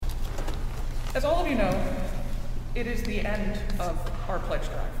As all of you know, it is the end of our pledge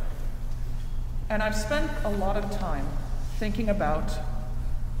drive. And I've spent a lot of time thinking about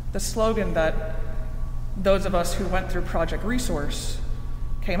the slogan that those of us who went through Project Resource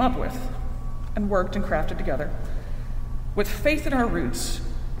came up with and worked and crafted together. With faith in our roots,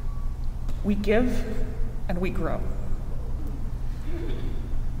 we give and we grow.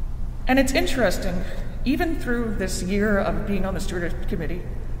 And it's interesting, even through this year of being on the stewardship committee,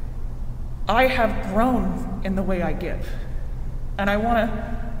 I have grown in the way I give. And I want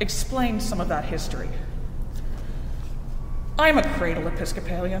to explain some of that history. I'm a cradle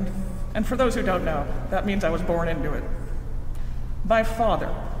Episcopalian, and for those who don't know, that means I was born into it. My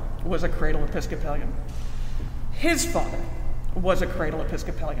father was a cradle Episcopalian. His father was a cradle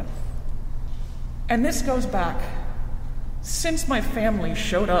Episcopalian. And this goes back since my family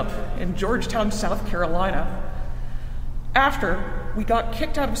showed up in Georgetown, South Carolina, after we got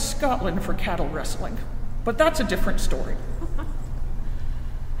kicked out of Scotland for cattle wrestling. But that's a different story.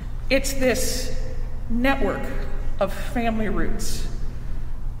 It's this network of family roots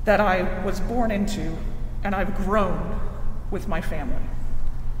that I was born into, and I've grown with my family.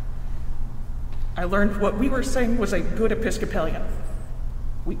 I learned what we were saying was a good Episcopalian.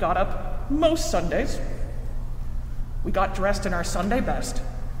 We got up most Sundays. We got dressed in our Sunday best,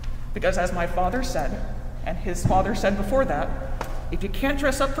 because as my father said, and his father said before that, if you can't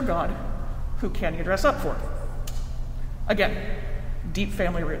dress up for God, who can you dress up for? Again, deep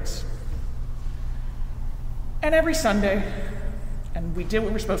family roots. And every Sunday, and we did what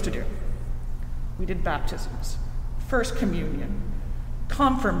we were supposed to do. We did baptisms, First Communion,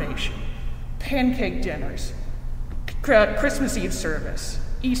 confirmation, pancake dinners, Christmas Eve service,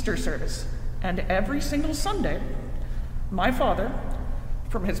 Easter service, and every single Sunday, my father,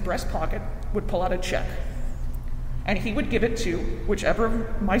 from his breast pocket, would pull out a check. And he would give it to whichever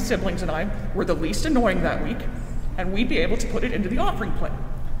of my siblings and I were the least annoying that week, and we'd be able to put it into the offering plate.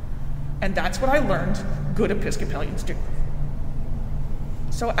 And that's what I learned good Episcopalians do.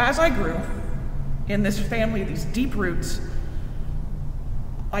 So as I grew in this family, these deep roots,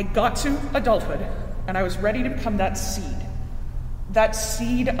 I got to adulthood, and I was ready to become that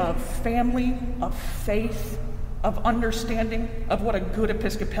seed of family, of faith, of understanding of what a good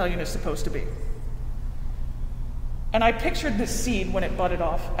Episcopalian is supposed to be. And I pictured this seed when it budded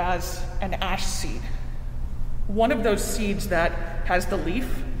off as an ash seed. One of those seeds that has the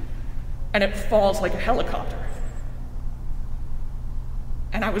leaf and it falls like a helicopter.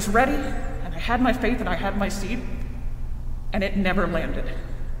 And I was ready, and I had my faith, and I had my seed, and it never landed.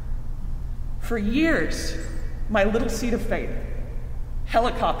 For years, my little seed of faith,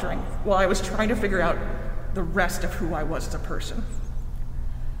 helicoptering while I was trying to figure out the rest of who I was as a person.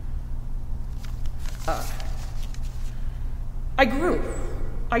 I grew,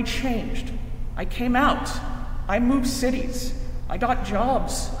 I changed, I came out, I moved cities, I got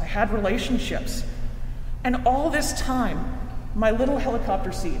jobs, I had relationships, and all this time, my little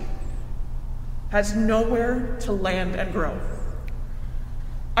helicopter seed has nowhere to land and grow.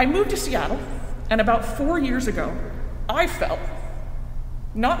 I moved to Seattle, and about 4 years ago, I felt,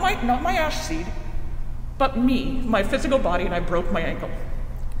 not my ash seed, but me, my physical body, and I broke my ankle.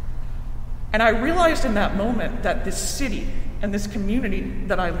 And I realized in that moment that this city and this community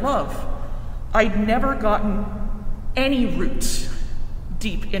that I love, I'd never gotten any roots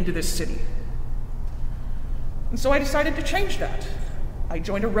deep into this city. And so I decided to change that. I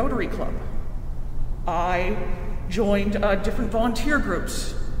joined a Rotary Club. I joined different volunteer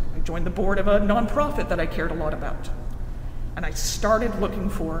groups. I joined the board of a nonprofit that I cared a lot about. And I started looking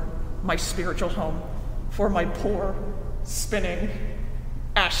for my spiritual home for my poor, spinning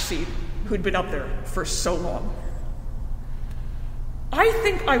ash seed who'd been up there for so long. I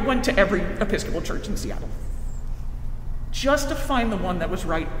think I went to every Episcopal church in Seattle just to find the one that was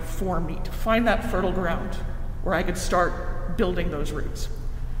right for me, to find that fertile ground where I could start building those roots.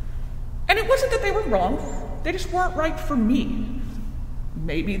 And it wasn't that they were wrong, they just weren't right for me.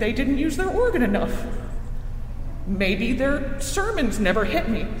 Maybe they didn't use their organ enough. Maybe their sermons never hit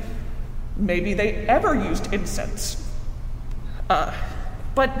me. Maybe they ever used incense.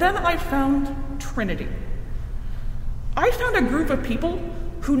 But then I found Trinity. I found a group of people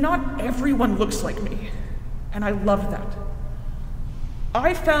who not everyone looks like me, and I love that.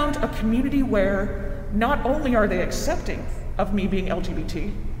 I found a community where not only are they accepting of me being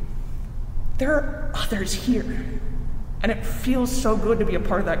LGBT, there are others here, and it feels so good to be a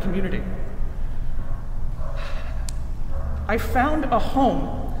part of that community. I found a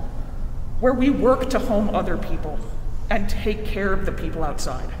home where we work to home other people and take care of the people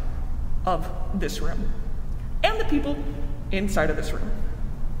outside of this room and the people inside of this room.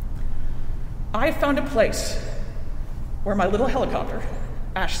 I found a place where my little helicopter,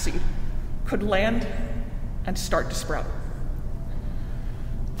 Ash Seed, could land and start to sprout.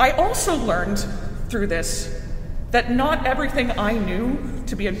 I also learned through this that not everything I knew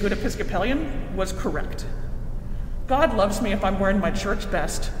to be a good Episcopalian was correct. God loves me if I'm wearing my church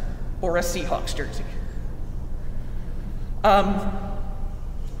best or a Seahawks jersey.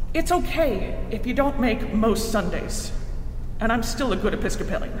 It's okay if you don't make most Sundays, and I'm still a good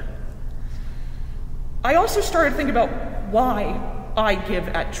Episcopalian. I also started thinking about why I give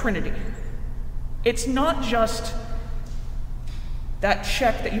at Trinity. It's not just that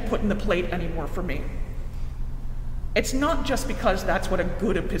check that you put in the plate anymore for me. It's not just because that's what a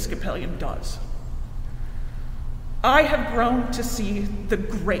good Episcopalian does. I have grown to see the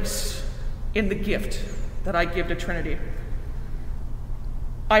grace in the gift that I give to Trinity.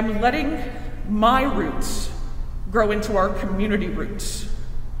 I'm letting my roots grow into our community roots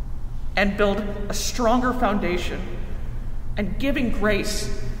and build a stronger foundation and giving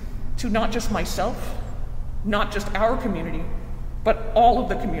grace to not just myself, not just our community, but all of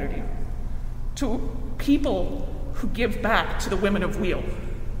the community, to people who give back to the women of Wheel,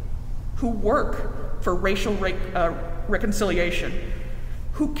 who work for racial reconciliation,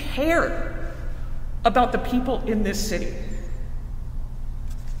 who care about the people in this city.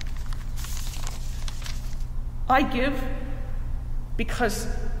 I give because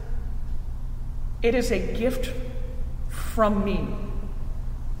it is a gift from me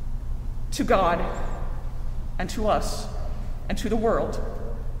to God and to us and to the world,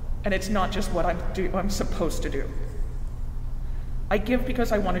 and it's not just what I'm supposed to do. I give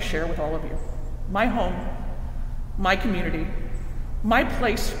because I want to share with all of you my home, my community, my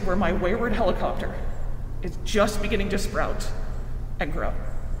place where my wayward helicopter is just beginning to sprout and grow.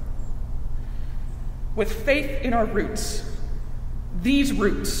 With faith in our roots, these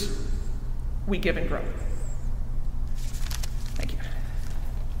roots, we give and grow.